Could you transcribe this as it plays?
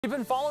We've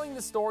been following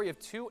the story of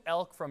two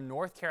elk from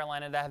North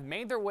Carolina that have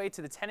made their way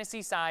to the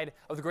Tennessee side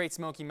of the Great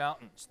Smoky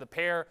Mountains. The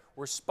pair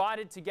were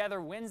spotted together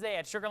Wednesday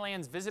at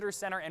Sugarland's Visitor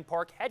Center and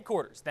Park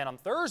headquarters. Then on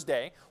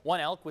Thursday, one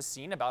elk was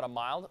seen about a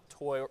mile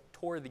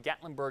toward the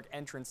Gatlinburg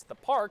entrance to the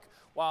park,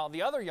 while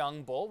the other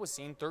young bull was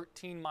seen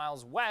 13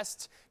 miles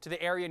west to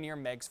the area near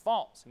Meigs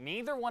Falls.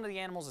 Neither one of the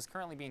animals is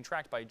currently being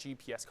tracked by a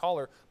GPS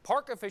collar.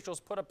 Park officials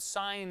put up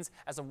signs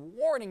as a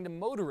warning to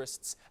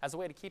motorists as a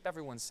way to keep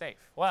everyone safe.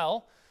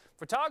 Well,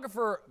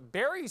 photographer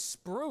Barry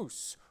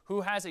Spruce, who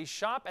has a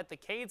shop at the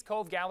Cades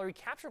Cove Gallery,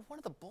 captured one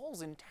of the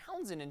bulls in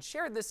Townsend and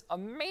shared this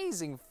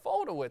amazing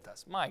photo with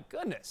us. My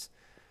goodness.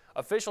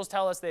 Officials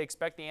tell us they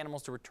expect the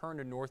animals to return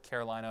to North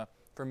Carolina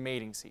for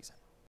mating season.